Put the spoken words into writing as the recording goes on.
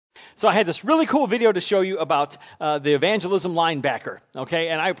So I had this really cool video to show you about the evangelism linebacker, okay?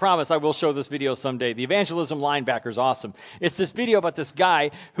 And I promise I will show this video someday. The evangelism linebacker is awesome. It's this video about this guy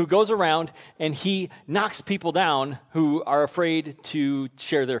who goes around and he knocks people down who are afraid to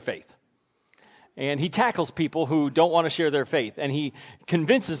share their faith. And he tackles people who don't want to share their faith. And he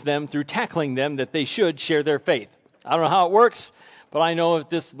convinces them through tackling them that they should share their faith. I don't know how it works, but I know if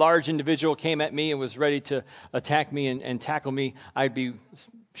this large individual came at me and was ready to attack me and tackle me, I'd be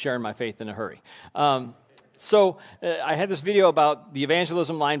sharing my faith in a hurry. So I had this video about the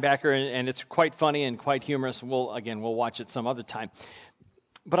evangelism linebacker, and it's quite funny and quite humorous. We'll watch it some other time.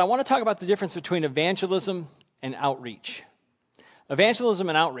 But I want to talk about the difference between evangelism and outreach. Evangelism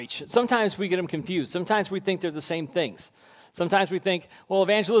and outreach. Sometimes we get them confused. Sometimes we think they're the same things. Sometimes we think, well,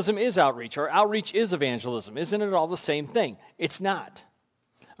 evangelism is outreach, or outreach is evangelism. Isn't it all the same thing? It's not.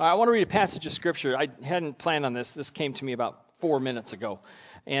 I want to read a passage of Scripture. I hadn't planned on this. This came to me about 4 minutes ago.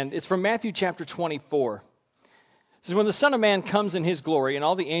 And it's from Matthew chapter 24. It says, when the Son of Man comes in his glory and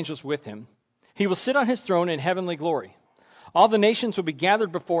all the angels with him, he will sit on his throne in heavenly glory. All the nations will be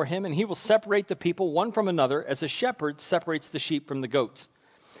gathered before him, and he will separate the people one from another as a shepherd separates the sheep from the goats.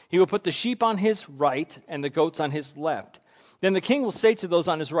 He will put the sheep on his right and the goats on his left. Then the king will say to those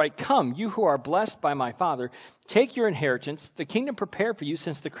on his right, come, you who are blessed by my Father, take your inheritance, the kingdom prepared for you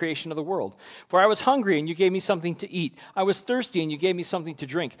since the creation of the world. For I was hungry, and you gave me something to eat. I was thirsty, and you gave me something to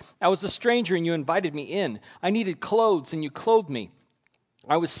drink. I was a stranger, and you invited me in. I needed clothes, and you clothed me.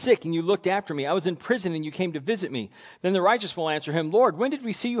 I was sick, and you looked after me. I was in prison, and you came to visit me. Then the righteous will answer him, Lord, when did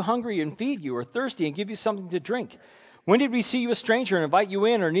we see you hungry and feed you, or thirsty and give you something to drink? When did we see you a stranger and invite you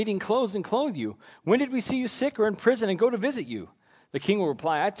in, or needing clothes and clothe you? When did we see you sick or in prison and go to visit you? The king will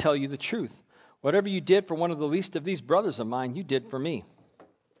reply, I tell you the truth. Whatever you did for one of the least of these brothers of mine, you did for me.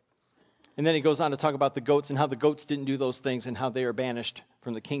 And then he goes on to talk about the goats and how the goats didn't do those things and how they are banished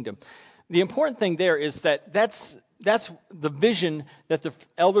from the kingdom. The important thing there is that that's the vision that the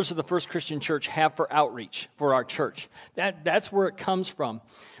elders of the First Christian Church have for outreach, for our church. That's where it comes from.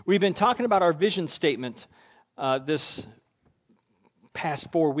 We've been talking about our vision statement this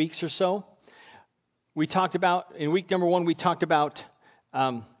past 4 weeks or so. We talked about, in week number 1, we talked about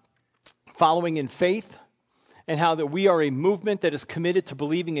following in faith and how that we are a movement that is committed to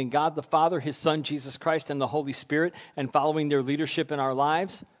believing in God the Father, His Son, Jesus Christ, and the Holy Spirit, and following their leadership in our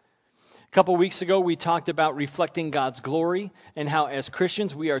lives. A couple weeks ago, we talked about reflecting God's glory and how as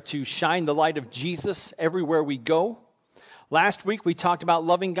Christians we are to shine the light of Jesus everywhere we go. Last week, we talked about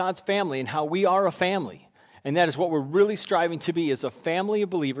loving God's family and how we are a family. And that is what we're really striving to be, is a family of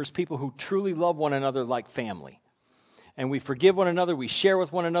believers, people who truly love one another like family. And we forgive one another, we share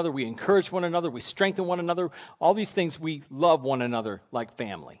with one another, we encourage one another, we strengthen one another. All these things, we love one another like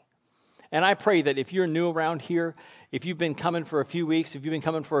family. And I pray that if you're new around here, if you've been coming for a few weeks, if you've been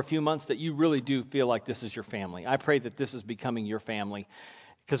coming for a few months, that you really do feel like this is your family. I pray that this is becoming your family,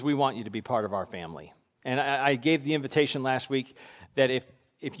 because we want you to be part of our family. And I gave the invitation last week that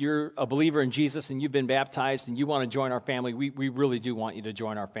if you're a believer in Jesus and you've been baptized and you want to join our family, we really do want you to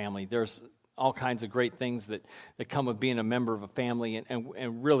join our family. There's all kinds of great things that come with being a member of a family,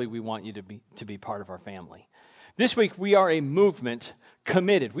 and really we want you to be part of our family. This week we are a movement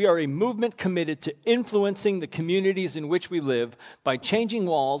committed. We are a movement committed to influencing the communities in which we live by changing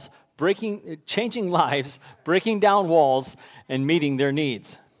lives, breaking down walls, and meeting their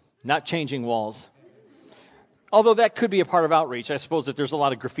needs. Not changing walls. Although that could be a part of outreach. I suppose if there's a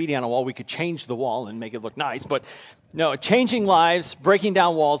lot of graffiti on a wall, we could change the wall and make it look nice. But no, changing lives, breaking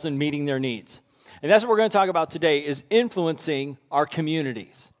down walls, and meeting their needs. And that's what we're going to talk about today, is influencing our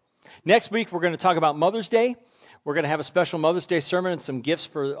communities. Next week, we're going to talk about Mother's Day. We're going to have a special Mother's Day sermon and some gifts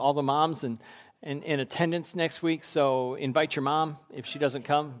for all the moms in attendance next week. So invite your mom. If she doesn't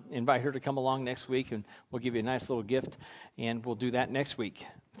come, invite her to come along next week, and we'll give you a nice little gift, and we'll do that next week.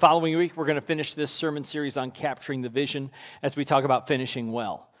 Following week, we're going to finish this sermon series on capturing the vision as we talk about finishing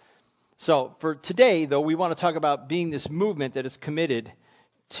well. So for today, though, we want to talk about being this movement that is committed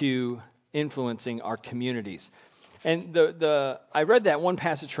to influencing our communities. And I read that one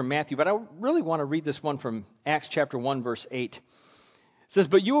passage from Matthew, but I really want to read this one from Acts chapter 1, verse 8. It says,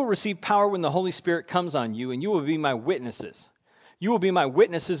 but you will receive power when the Holy Spirit comes on you, and you will be my witnesses. You will be my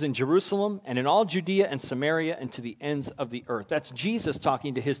witnesses in Jerusalem and in all Judea and Samaria and to the ends of the earth. That's Jesus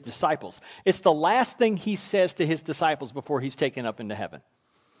talking to his disciples. It's the last thing he says to his disciples before he's taken up into heaven.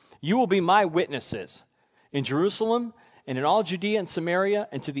 You will be my witnesses in Jerusalem and in all Judea and Samaria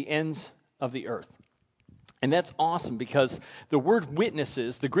and to the ends of the earth. And that's awesome, because the word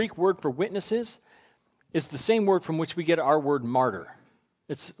witnesses, the Greek word for witnesses, is the same word from which we get our word martyr.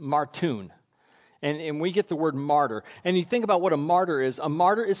 It's martoon. And we get the word martyr. And you think about what a martyr is. A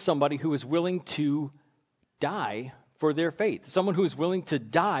martyr is somebody who is willing to die for their faith. Someone who is willing to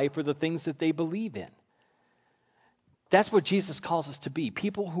die for the things that they believe in. That's what Jesus calls us to be.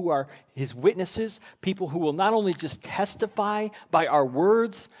 People who are his witnesses, people who will not only just testify by our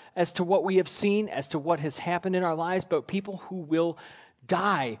words as to what we have seen, as to what has happened in our lives, but people who will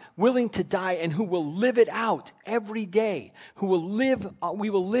die, willing to die, and who will live it out every day, we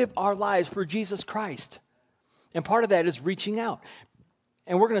will live our lives for Jesus Christ. And part of that is reaching out.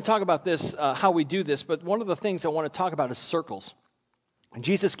 And we're going to talk about this, how we do this, but one of the things I want to talk about is circles. And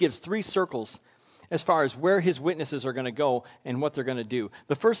Jesus gives 3 circles as far as where his witnesses are going to go and what they're going to do.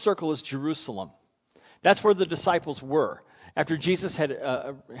 The first circle is Jerusalem. That's where the disciples were. After Jesus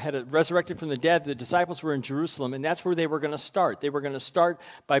had resurrected from the dead, the disciples were in Jerusalem, and that's where they were going to start. They were going to start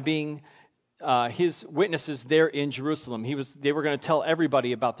by being his witnesses there in Jerusalem. They were going to tell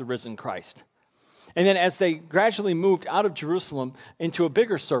everybody about the risen Christ. And then as they gradually moved out of Jerusalem into a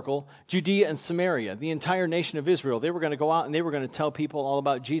bigger circle, Judea and Samaria, the entire nation of Israel, they were going to go out and they were going to tell people all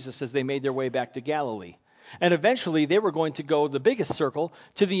about Jesus as they made their way back to Galilee. And eventually they were going to go the biggest circle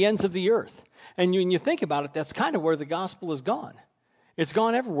to the ends of the earth. And when you think about it, that's kind of where the gospel has gone. It's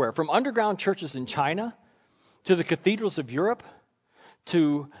gone everywhere, from underground churches in China to the cathedrals of Europe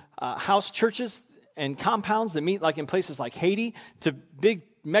to house churches and compounds that meet like in places like Haiti to big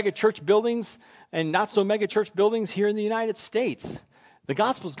mega church buildings and not so mega church buildings here in the United States. The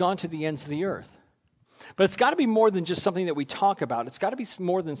gospel's gone to the ends of the earth. But it's got to be more than just something that we talk about. It's got to be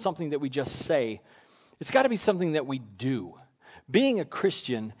more than something that we just say. It's got to be something that we do. Being a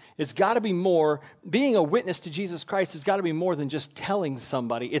Christian has got to be more, being a witness to Jesus Christ has got to be more than just telling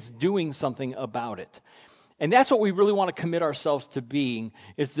somebody. It's doing something about it. And that's what we really want to commit ourselves to being,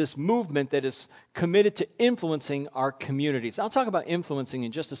 is this movement that is committed to influencing our communities. I'll talk about influencing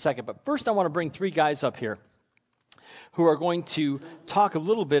in just a second, but first I want to bring 3 guys up here who are going to talk a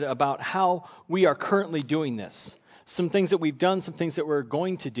little bit about how we are currently doing this. Some things that we've done, some things that we're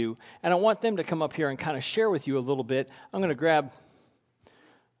going to do. And I want them to come up here and kind of share with you a little bit. I'm going to grab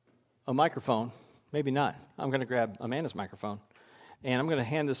a microphone. Maybe not. I'm going to grab Amanda's microphone. And I'm going to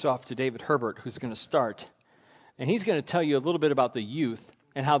hand this off to David Herbert, who's going to start. And he's going to tell you a little bit about the youth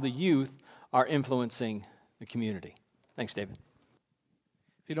and how the youth are influencing the community. Thanks, David.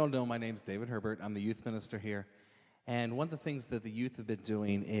 If you don't know, my name's David Herbert. I'm the youth minister here. And one of the things that the youth have been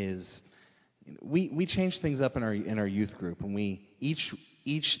doing is we change things up in our youth group. And we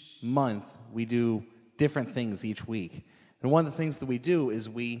each month we do different things each week. And one of the things that we do is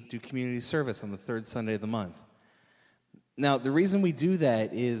we do community service on the 3rd Sunday of the month. Now, the reason we do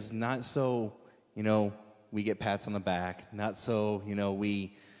that is not so, we get pats on the back, not so,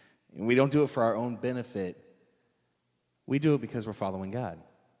 we don't do it for our own benefit. We do it because we're following God.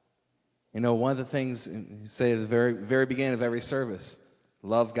 One of the things, say at the very, very beginning of every service,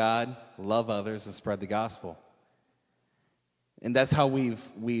 love God, love others, and spread the gospel. And that's how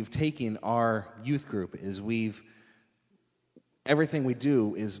we've taken our youth group, is everything we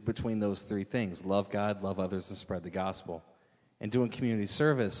do is between those 3 things: love God, love others, and spread the gospel. And doing community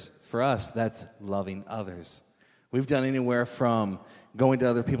service, for us, that's loving others. We've done anywhere from going to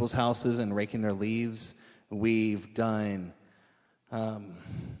other people's houses and raking their leaves. We've done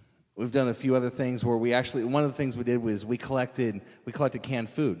a few other things where one of the things we did was we collected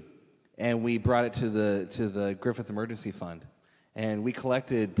canned food, and we brought it to the Griffith Emergency Fund. And we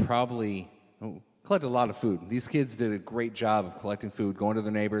collected a lot of food. These kids did a great job of collecting food, going to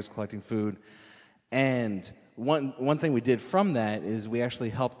their neighbors, collecting food. And one thing we did from that is we actually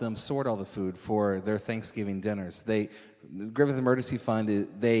helped them sort all the food for their Thanksgiving dinners. The Griffith Emergency Fund,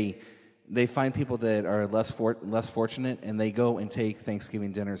 they find people that are less fortunate, and they go and take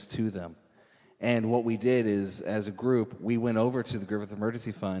Thanksgiving dinners to them. And what we did is, as a group, we went over to the Griffith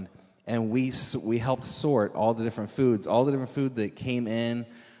Emergency Fund, and we helped sort all the different food that came in.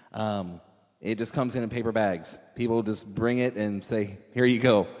 It just comes in paper bags. People just bring it and say, "Here you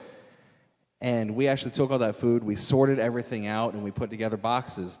go." And we actually took all that food, we sorted everything out, and we put together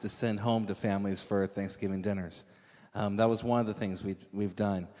boxes to send home to families for Thanksgiving dinners. That was one of the things we've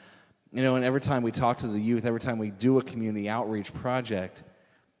done. And every time we talk to the youth, every time we do a community outreach project,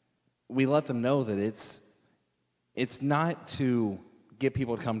 we let them know that it's not to get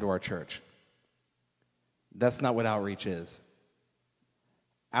people to come to our church. That's not what outreach is.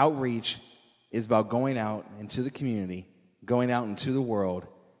 Outreach is about going out into the community, going out into the world,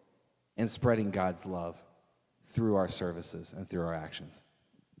 and spreading God's love through our services and through our actions.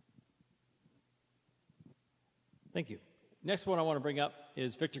 Thank you. Next one I want to bring up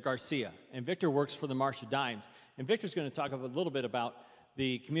is Victor Garcia. And Victor works for the March of Dimes. And Victor's going to talk a little bit about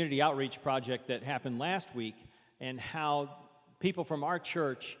the community outreach project that happened last week and how people from our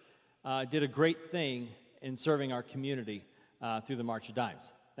church did a great thing in serving our community through the March of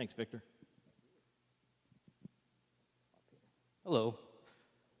Dimes. Thanks, Victor. Hello.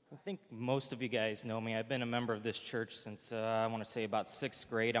 I think most of you guys know me. I've been a member of this church since, I want to say, about 6th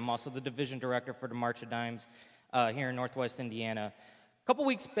grade. I'm also the division director for the March of Dimes here in Northwest Indiana. A couple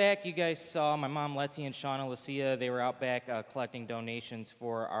weeks back, you guys saw my mom, Letty, and Shauna Lucia. They were out back collecting donations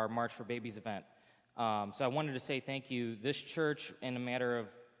for our March for Babies event. So I wanted to say thank you. This church, in a matter of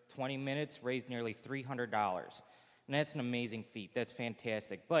 20 minutes, raised nearly $300. And that's an amazing feat. That's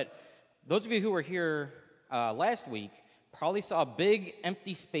fantastic. But those of you who were here last week probably saw a big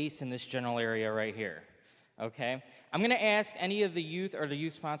empty space in this general area right here. Okay? I'm going to ask any of the youth or the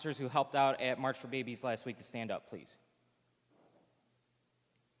youth sponsors who helped out at March for Babies last week to stand up, please.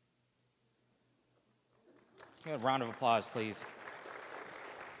 A round of applause, please.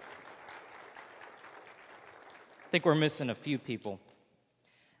 I think we're missing a few people.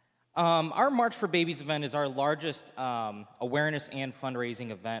 Our March for Babies event is our largest awareness and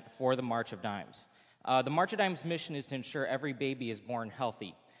fundraising event for the March of Dimes. The March of Dimes mission is to ensure every baby is born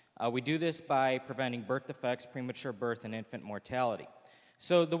healthy. We do this by preventing birth defects, premature birth, and infant mortality.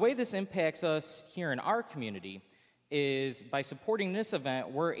 So the way this impacts us here in our community is by supporting this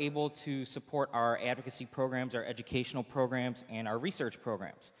event, we're able to support our advocacy programs, our educational programs, and our research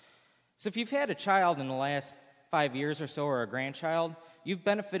programs. So if you've had a child in the last 5 years or so, or a grandchild, you've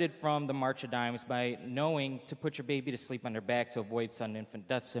benefited from the March of Dimes by knowing to put your baby to sleep on their back to avoid sudden infant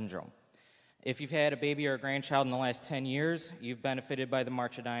death syndrome. If you've had a baby or a grandchild in the last 10 years, you've benefited by the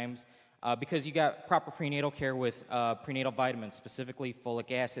March of Dimes because you got proper prenatal care with prenatal vitamins, specifically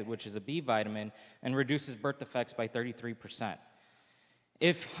folic acid, which is a B vitamin, and reduces birth defects by 33%.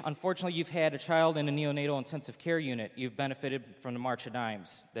 If, unfortunately, you've had a child in a neonatal intensive care unit, you've benefited from the March of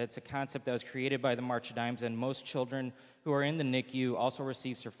Dimes. That's a concept that was created by the March of Dimes, and most children who are in the NICU also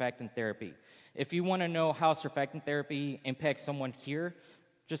receive surfactant therapy. If you want to know how surfactant therapy impacts someone here,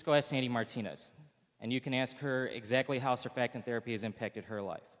 just go ask Sandy Martinez, and you can ask her exactly how surfactant therapy has impacted her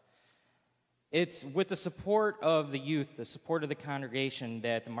life. It's with the support of the youth, the support of the congregation,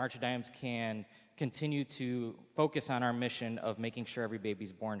 that the March of Dimes can continue to focus on our mission of making sure every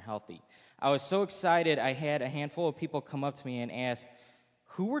baby's born healthy. I was so excited, I had a handful of people come up to me and ask,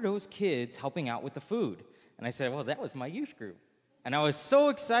 who were those kids helping out with the food? And I said, well, that was my youth group. And I was so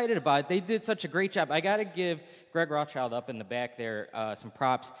excited about it. They did such a great job. I got to give Greg Rothschild up in the back there some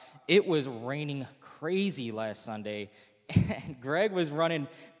props. It was raining crazy last Sunday, and Greg was running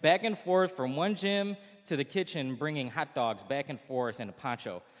back and forth from one gym to the kitchen, bringing hot dogs back and forth in a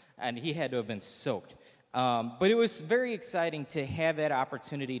poncho, and he had to have been soaked. But it was very exciting to have that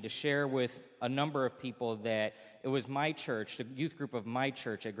opportunity to share with a number of people that it was my church, the youth group of my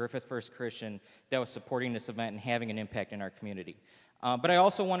church at Griffith First Christian, that was supporting this event and having an impact in our community. But I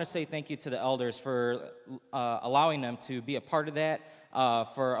also want to say thank you to the elders for allowing them to be a part of that,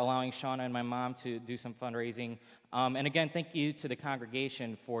 for allowing Shauna and my mom to do some fundraising. And again, thank you to the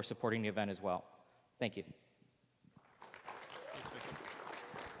congregation for supporting the event as well. Thank you.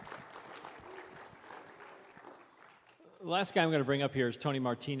 The last guy I'm going to bring up here is Tony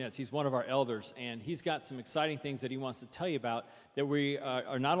Martinez. He's one of our elders, and he's got some exciting things that he wants to tell you about that we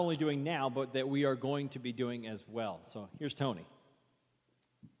are not only doing now, but that we are going to be doing as well. So here's Tony.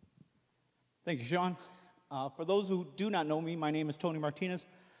 Thank you, Sean. For those who do not know me, my name is Tony Martinez.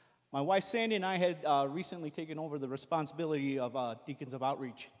 My wife, Sandy, and I had recently taken over the responsibility of Deacons of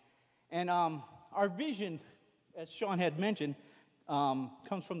Outreach. And our vision, as Sean had mentioned,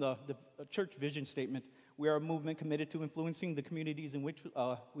 comes from the church vision statement. We are a movement committed to influencing the communities in which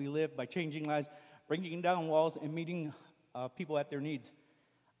we live by changing lives, bringing down walls, and meeting people at their needs.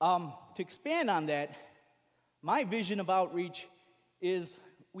 To expand on that, my vision of outreach is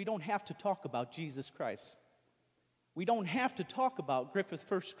we don't have to talk about Jesus Christ. We don't have to talk about Griffith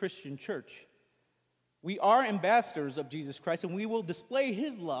First Christian Church. We are ambassadors of Jesus Christ, and we will display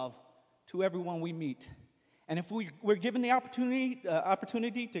his love to everyone we meet. And if we're given the opportunity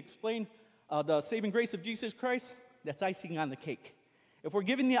to explain the saving grace of Jesus Christ, that's icing on the cake. If we're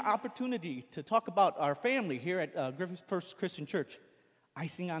given the opportunity to talk about our family here at Griffith First Christian Church,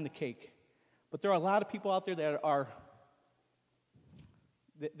 icing on the cake. But there are a lot of people out there that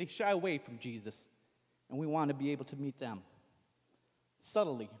they shy away from Jesus, and we want to be able to meet them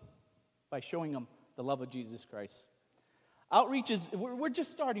subtly by showing them the love of Jesus Christ. Outreach is, we're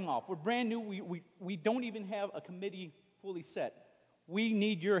just starting off. We're brand new. We don't even have a committee fully set. We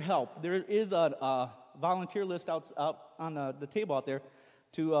need your help. There is a volunteer list out on the table out there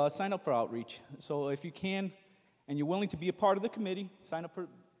to sign up for outreach. So if you can, and you're willing to be a part of the committee, sign up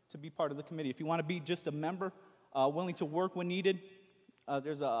to be part of the committee. If you want to be just a member, willing to work when needed,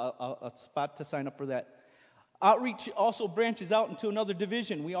 there's a spot to sign up for that. Outreach also branches out into another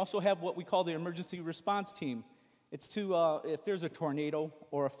division. We also have what we call the emergency response team. It's to, if there's a tornado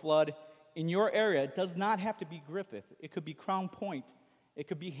or a flood in your area, it does not have to be Griffith. It could be Crown Point. It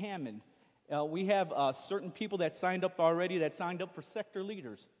could be Hammond. We have certain people that signed up already that signed up for sector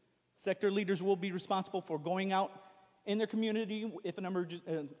leaders. Sector leaders will be responsible for going out in their community if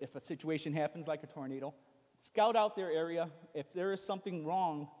if a situation happens like a tornado. Scout out their area. If there is something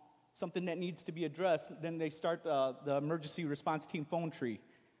wrong, something that needs to be addressed, then they start the emergency response team phone tree.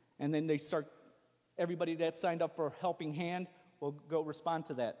 And then they start, everybody that signed up for Helping Hand will go respond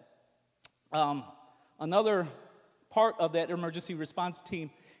to that. Another part of that emergency response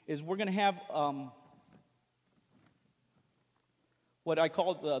team is we're going to have what I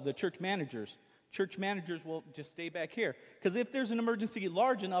call the church managers. Church managers will just stay back here. Because if there's an emergency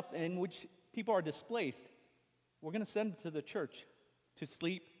large enough in which people are displaced, we're going to send them to the church to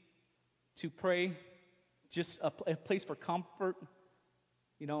sleep, to pray, just a place for comfort.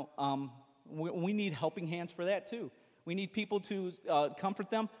 You know, we need helping hands for that too. We need people to comfort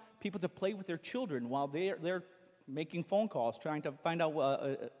them, people to play with their children while they're making phone calls, trying to find out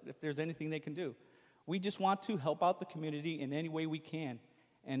if there's anything they can do. We just want to help out the community in any way we can.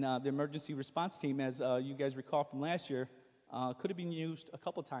 And the emergency response team, as you guys recall from last year, could have been used a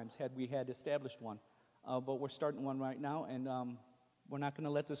couple times had we had established one. But we're starting one right now, and we're not going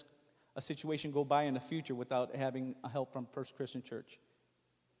to let a situation go by in the future without having help from First Christian Church.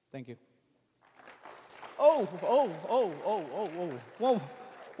 Thank you. Oh. Well,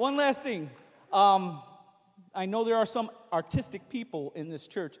 one last thing. I know there are some artistic people in this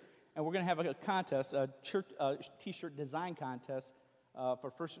church, and we're going to have a contest, a church T-shirt design contest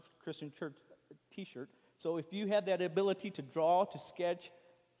for First Christian Church T-shirt. So if you have that ability to draw, to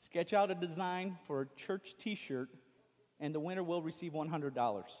sketch out a design for a church T-shirt, and the winner will receive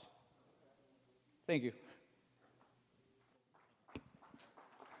 $100. Thank you.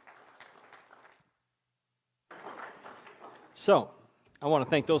 So, I want to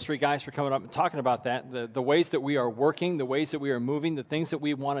thank those three guys for coming up and talking about that, the ways that we are working, the ways that we are moving, the things that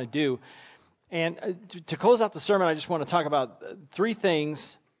we want to do. And to close out the sermon, I just want to talk about three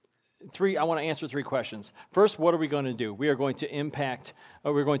things. I want to answer three questions. First, what are we going to do? We are going to impact,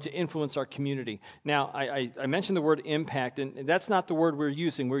 we're going to influence our community. Now, I mentioned the word impact, and that's not the word we're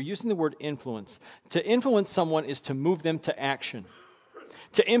using. We're using the word influence. To influence someone is to move them to action.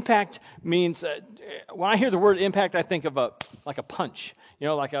 To impact means, when I hear the word impact, I think of like a punch. You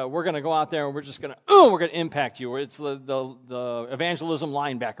know, like we're going to go out there and we're just going to impact you. It's the evangelism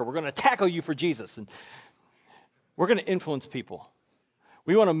linebacker. We're going to tackle you for Jesus. And we're going to influence people.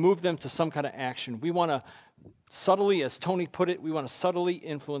 We want to move them to some kind of action. We want to subtly, as Tony put it, we want to subtly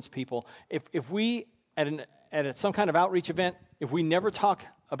influence people. If we, at some kind of outreach event, if we never talk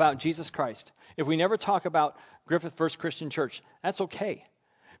about Jesus Christ, if we never talk about Griffith First Christian Church, that's okay.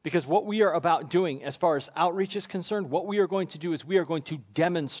 Because what we are about doing as far as outreach is concerned, what we are going to do is we are going to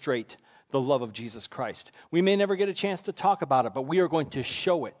demonstrate the love of Jesus Christ. We may never get a chance to talk about it, but we are going to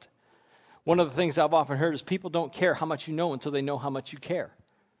show it. One of the things I've often heard is people don't care how much you know until they know how much you care.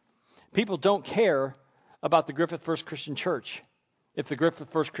 People don't care about the Griffith First Christian Church if the Griffith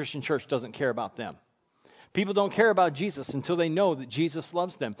First Christian Church doesn't care about them. People don't care about Jesus until they know that Jesus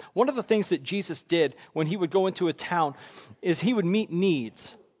loves them. One of the things that Jesus did when he would go into a town is he would meet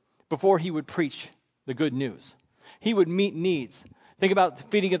needs before he would preach the good news. He would meet needs. Think about the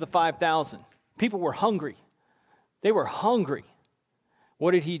feeding of the 5,000. People were hungry. They were hungry.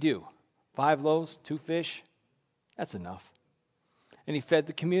 What did he do? 5 loaves, 2 fish. That's enough. And he fed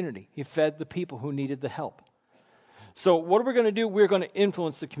the community. He fed the people who needed the help. So what are we going to do? We're going to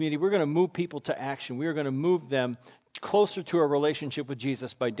influence the community. We're going to move people to action. We are going to move them closer to a relationship with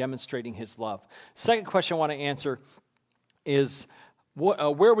Jesus by demonstrating his love. Second question I want to answer is, where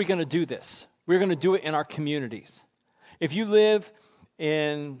are we going to do this? We're going to do it in our communities. If you live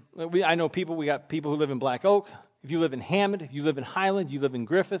in, I know people, we got people who live in Black Oak. If you live in Hammond, if you live in Highland, you live in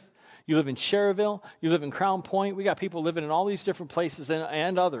Griffith, you live in Cherryville, you live in Crown Point. We got people living in all these different places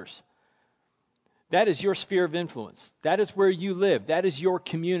and others. That is your sphere of influence. That is where you live. That is your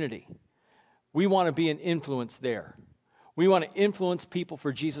community. We want to be an influence there. We want to influence people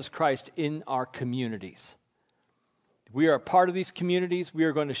for Jesus Christ in our communities. We are a part of these communities. We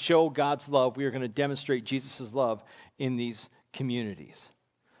are going to show God's love. We are going to demonstrate Jesus' love in these communities.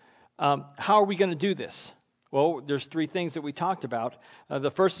 How are we going to do this? Well, there's 3 things that we talked about.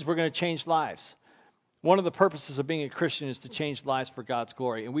 The first is we're going to change lives. One of the purposes of being a Christian is to change lives for God's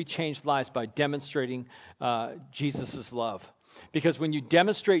glory. And we change lives by demonstrating Jesus' love. Because when you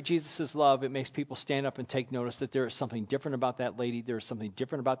demonstrate Jesus' love, it makes people stand up and take notice that there is something different about that lady, there is something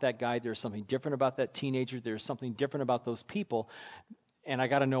different about that guy, there is something different about that teenager, there is something different about those people, and I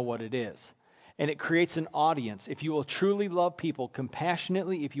got to know what it is. And it creates an audience. If you will truly love people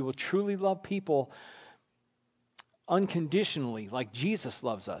compassionately, if you will truly love people unconditionally, like Jesus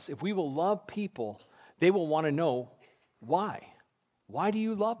loves us, if we will love people, they will want to know why. Why do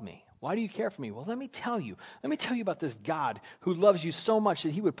you love me? Why do you care for me? Well, let me tell you. Let me tell you about this God who loves you so much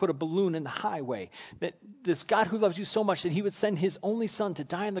that he would put a balloon in the highway. That this God who loves you so much that he would send his only son to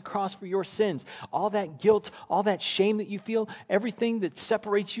die on the cross for your sins. All that guilt, all that shame that you feel, everything that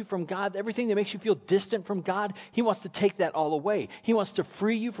separates you from God, everything that makes you feel distant from God, he wants to take that all away. He wants to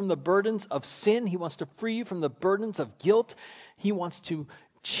free you from the burdens of sin. He wants to free you from the burdens of guilt. He wants to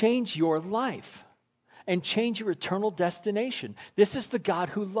change your life and change your eternal destination. This is the God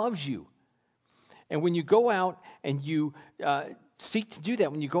who loves you. And when you go out and you seek to do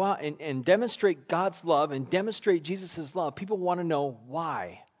that, when you go out and demonstrate God's love and demonstrate Jesus' love, people want to know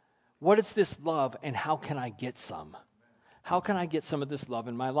why. What is this love and how can I get some? How can I get some of this love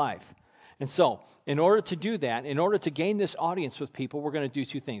in my life? And so, in order to do that, in order to gain this audience with people, we're going to do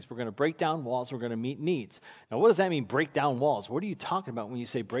two things. We're going to break down walls, we're going to meet needs. Now, what does that mean, break down walls? What are you talking about when you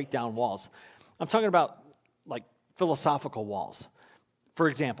say break down walls? I'm talking about like philosophical walls. For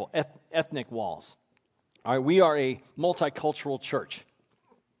example, ethnic walls. All right, we are a multicultural church.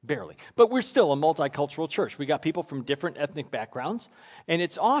 Barely. But we're still a multicultural church. We got people from different ethnic backgrounds, and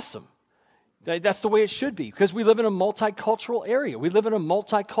it's awesome. That's the way it should be, because we live in a multicultural area. We live in a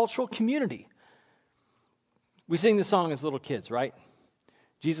multicultural community. We sing the song as little kids, right?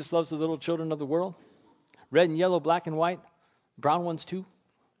 Jesus loves the little children of the world. Red and yellow, black and white, brown ones too.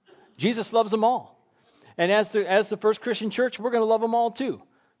 Jesus loves them all. And as the First Christian Church, we're going to love them all too.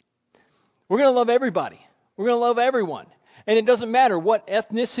 We're going to love everybody. We're going to love everyone. And it doesn't matter what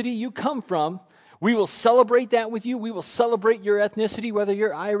ethnicity you come from. We will celebrate that with you. We will celebrate your ethnicity, whether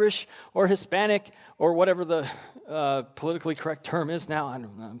you're Irish or Hispanic or whatever the politically correct term is now.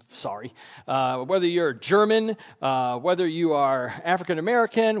 I'm sorry. Whether you're German, whether you are African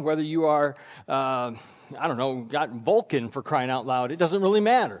American, whether you are, got Vulcan for crying out loud. It doesn't really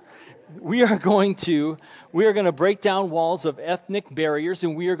matter. We are going to break down walls of ethnic barriers,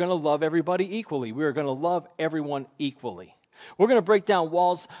 and we are going to love everybody equally. We are going to love everyone equally. We're going to break down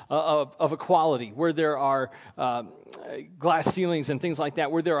walls of equality, where there are glass ceilings and things like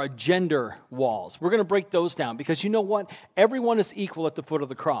that, where there are gender walls. We're going to break those down, because you know what? Everyone is equal at the foot of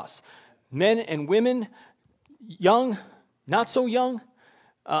the cross. Men and women, young, not so young,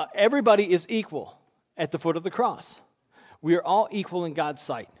 everybody is equal at the foot of the cross. We are all equal in God's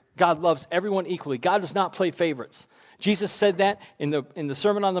sight. God loves everyone equally. God does not play favorites. Jesus said that in the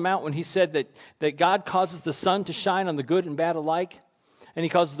Sermon on the Mount when he said that God causes the sun to shine on the good and bad alike, and he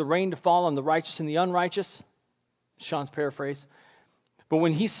causes the rain to fall on the righteous and the unrighteous. Sean's paraphrase. But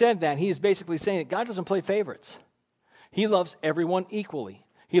when he said that, he is basically saying that God doesn't play favorites. He loves everyone equally.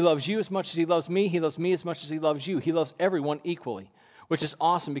 He loves you as much as he loves me. He loves me as much as he loves you. He loves everyone equally, which is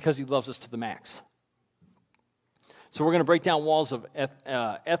awesome because he loves us to the max. So we're going to break down walls of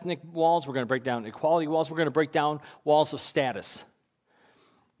ethnic walls. We're going to break down equality walls. We're going to break down walls of status.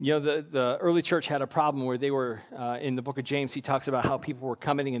 You know, the early church had a problem where they were, in the book of James, he talks about how people were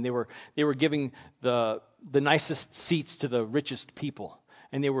coming and they were giving the nicest seats to the richest people.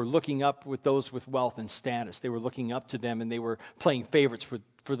 And they were looking up with those with wealth and status. They were looking up to them, and they were playing favorites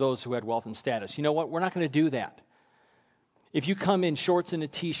for those who had wealth and status. You know what? We're not going to do that. If you come in shorts and a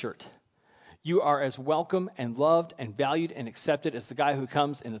T-shirt, you are as welcome and loved and valued and accepted as the guy who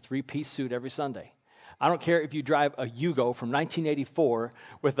comes in a three-piece suit every Sunday. I don't care if you drive a Yugo from 1984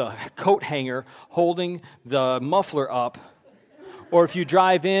 with a coat hanger holding the muffler up, or if you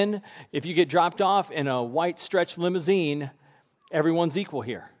get dropped off in a white stretch limousine, everyone's equal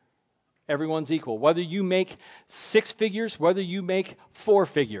here. Everyone's equal. Whether you make 6 figures, whether you make 4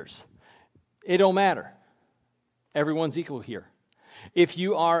 figures, it don't matter. Everyone's equal here. If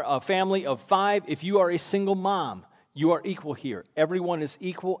you are a family of 5, if you are a single mom, you are equal here. Everyone is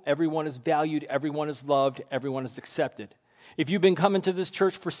equal. Everyone is valued. Everyone is loved. Everyone is accepted. If you've been coming to this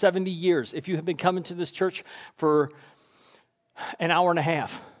church for 70 years, if you have been coming to this church for an hour and a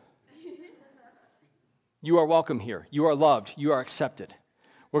half, you are welcome here. You are loved. You are accepted.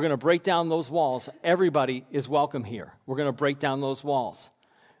 We're going to break down those walls. Everybody is welcome here. We're going to break down those walls.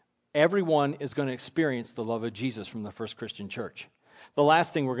 Everyone is going to experience the love of Jesus from the First Christian Church. The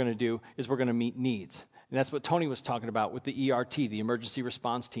last thing we're going to do is we're going to meet needs. And that's what Tony was talking about with the ERT, the Emergency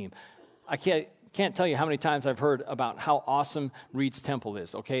Response Team. I can't can't tell you how many times I've heard about how awesome Reed's Temple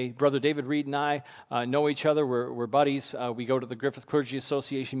is, okay? Brother David Reed and I know each other. We're buddies. We go to the Griffith Clergy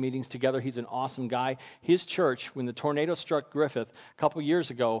Association meetings together. He's an awesome guy. His church, when the tornado struck Griffith a couple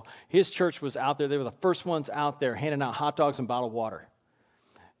years ago, his church was out there. They were the first ones out there handing out hot dogs and bottled water.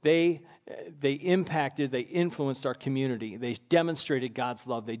 They impacted, they influenced our community. They demonstrated God's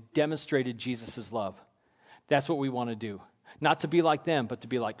love. They demonstrated Jesus' love. That's what we want to do. Not to be like them, but to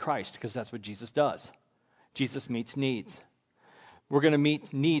be like Christ, because that's what Jesus does. Jesus meets needs. We're going to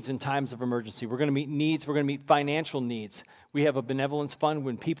meet needs in times of emergency. We're going to meet needs. We're going to meet financial needs. We have a benevolence fund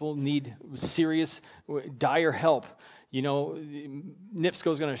when people need serious, dire help. You know,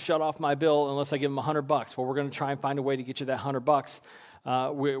 NIPSCO is going to shut off my bill unless I give them $100. Well, we're going to try and find a way to get you that $100.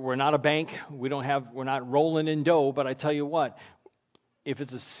 We're not a bank. We're not rolling in dough. But I tell you what, if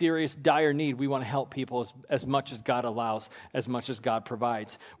it's a serious, dire need, we want to help people as much as God allows, as much as God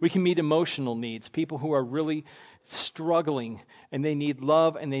provides. We can meet emotional needs, people who are really struggling, and they need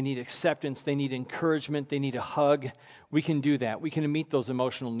love, and they need acceptance, they need encouragement, they need a hug. We can do that. We can meet those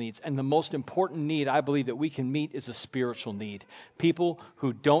emotional needs. And the most important need I believe that we can meet is a spiritual need. People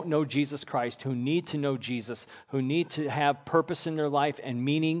who don't know Jesus Christ, who need to know Jesus, who need to have purpose in their life and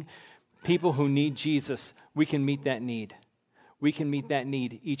meaning, people who need Jesus, we can meet that need. We can meet that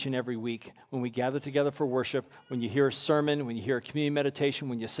need each and every week when we gather together for worship, when you hear a sermon, when you hear a community meditation,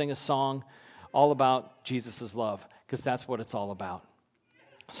 when you sing a song, all about Jesus' love, because that's what it's all about.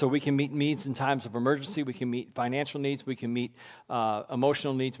 So we can meet needs in times of emergency. We can meet financial needs. We can meet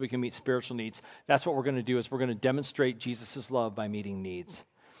emotional needs. We can meet spiritual needs. That's what we're going to do, is we're going to demonstrate Jesus' love by meeting needs.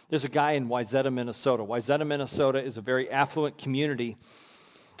 There's a guy in Wayzata, Minnesota. Wayzata, Minnesota is a very affluent community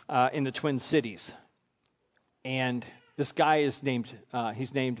in the Twin Cities. And this guy is named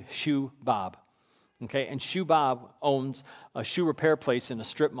Shoe Bob. Okay, and Shoe Bob owns a shoe repair place in a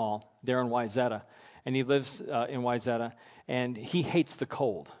strip mall there in Wayzata, and he lives in Wayzata, and he hates the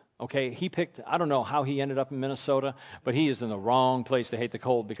cold. Okay, I don't know how he ended up in Minnesota, but he is in the wrong place to hate the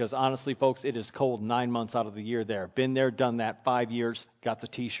cold, because honestly, folks, it is cold 9 months out of the year there. Been there, done that, 5 years, got the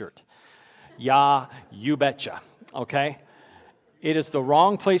t-shirt. Yeah, you betcha. Okay, it is the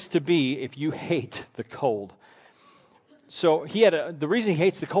wrong place to be if you hate the cold. So the reason he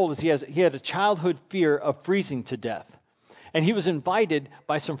hates the cold is he had a childhood fear of freezing to death. And he was invited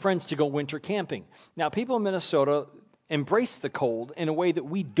by some friends to go winter camping. Now, people in Minnesota embrace the cold in a way that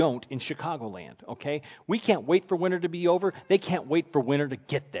we don't in Chicagoland, okay? We can't wait for winter to be over. They can't wait for winter to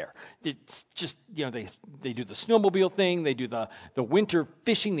get there. It's just, they do the snowmobile thing. They do the winter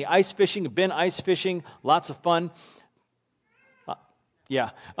fishing, the ice fishing. I've been ice fishing, lots of fun.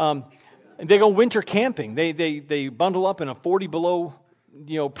 They go winter camping. They bundle up in a 40 below,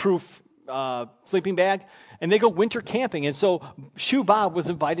 proof sleeping bag, and they go winter camping. And so Shoe Bob was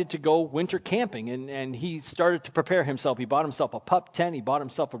invited to go winter camping, and he started to prepare himself. He bought himself a pup tent. He bought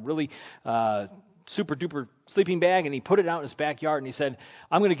himself a really super duper sleeping bag, and he put it out in his backyard. And he said,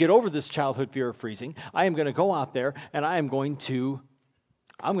 "I'm going to get over this childhood fear of freezing. I am going to go out there, and I'm going to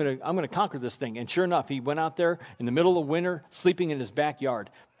conquer this thing." And sure enough, he went out there in the middle of winter, sleeping in his backyard,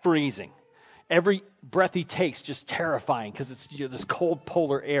 freezing. Every breath he takes just terrifying, because it's this cold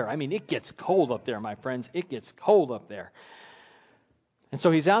polar air. I mean, it gets cold up there, my friends. It gets cold up there. And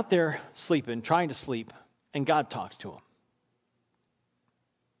so he's out there sleeping, trying to sleep, and God talks to him.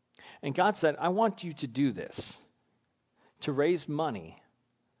 And God said, "I want you to do this, to raise money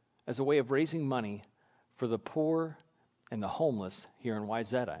as a way of raising money for the poor and the homeless here in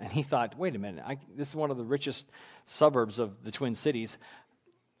Wayzata." And he thought, wait a minute, this is one of the richest suburbs of the Twin Cities.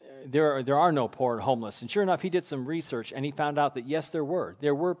 There are no poor and homeless. And sure enough, he did some research, and he found out that, yes, there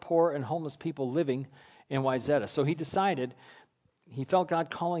were poor and homeless people living in Wayzata. So he felt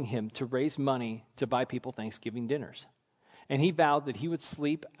God calling him to raise money to buy people Thanksgiving dinners. And he vowed that he would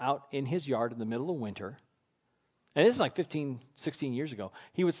sleep out in his yard in the middle of winter. And this is like 15, 16 years ago.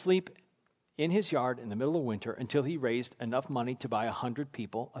 He would sleep in his yard in the middle of winter until he raised enough money to buy 100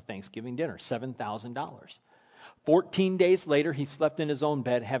 people a Thanksgiving dinner, $7,000. 14 days later, he slept in his own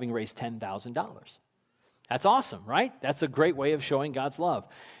bed, having raised $10,000. That's awesome, right? That's a great way of showing God's love.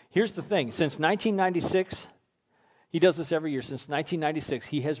 Here's the thing. Since 1996, he does this every year. Since 1996,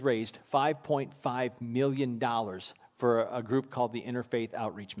 he has raised $5.5 million for a group called the Interfaith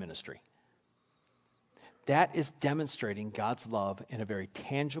Outreach Ministry. That is demonstrating God's love in a very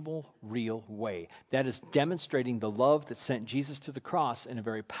tangible, real way. That is demonstrating the love that sent Jesus to the cross in a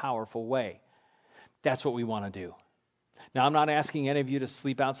very powerful way. That's what we want to do. Now, I'm not asking any of you to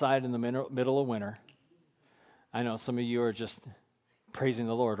sleep outside in the middle of winter. I know some of you are just praising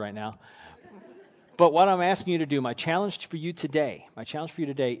the Lord right now. But what I'm asking you to do, my challenge for you today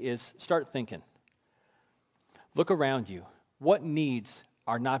is start thinking. Look around you. What needs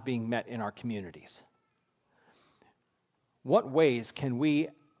are not being met in our communities? What ways can we,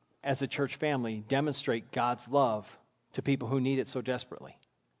 as a church family, demonstrate God's love to people who need it so desperately?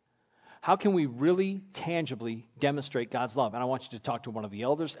 How can we really tangibly demonstrate God's love? And I want you to talk to one of the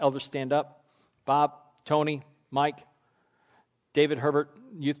elders. Elders, stand up. Bob, Tony, Mike, David Herbert,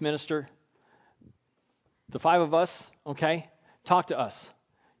 youth minister. The 5 of us, okay? Talk to us.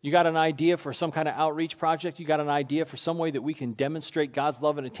 You got an idea for some kind of outreach project? You got an idea for some way that we can demonstrate God's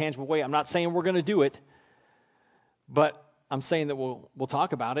love in a tangible way? I'm not saying we're going to do it, but I'm saying that we'll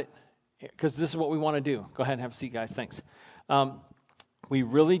talk about it because this is what we want to do. Go ahead and have a seat, guys. Thanks. We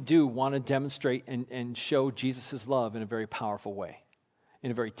really do want to demonstrate and show Jesus' love in a very powerful way, in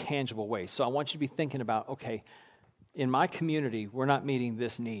a very tangible way. So I want you to be thinking about, okay, in my community, we're not meeting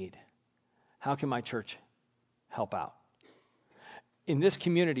this need. How can my church help out? In this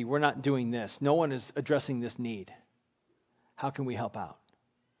community, we're not doing this. No one is addressing this need. How can we help out?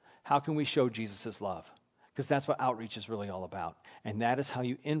 How can we show Jesus' love? Because that's what outreach is really all about. And that is how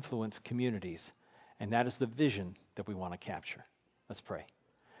you influence communities. And that is the vision that we want to capture. Let's pray.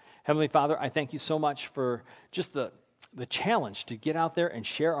 Heavenly Father, I thank you so much for just the challenge to get out there and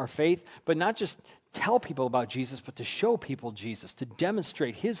share our faith, but not just tell people about Jesus, but to show people Jesus, to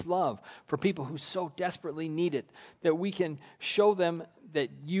demonstrate his love for people who so desperately need it, that we can show them that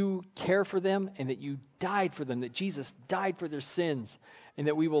you care for them and that you died for them, that Jesus died for their sins, and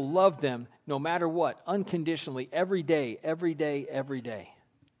that we will love them no matter what, unconditionally, every day, every day, every day.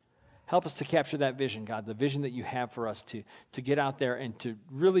 Help us to capture that vision, God, the vision that you have for us to get out there and to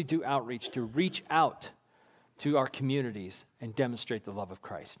really do outreach, to reach out to our communities and demonstrate the love of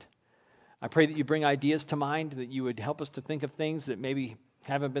Christ. I pray that you bring ideas to mind, that you would help us to think of things that maybe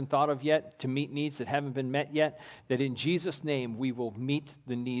haven't been thought of yet, to meet needs that haven't been met yet, that in Jesus' name we will meet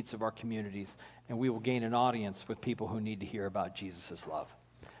the needs of our communities and we will gain an audience with people who need to hear about Jesus' love.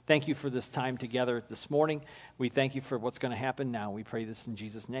 Thank you for this time together this morning. We thank you for what's going to happen now. We pray this in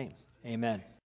Jesus' name. Amen.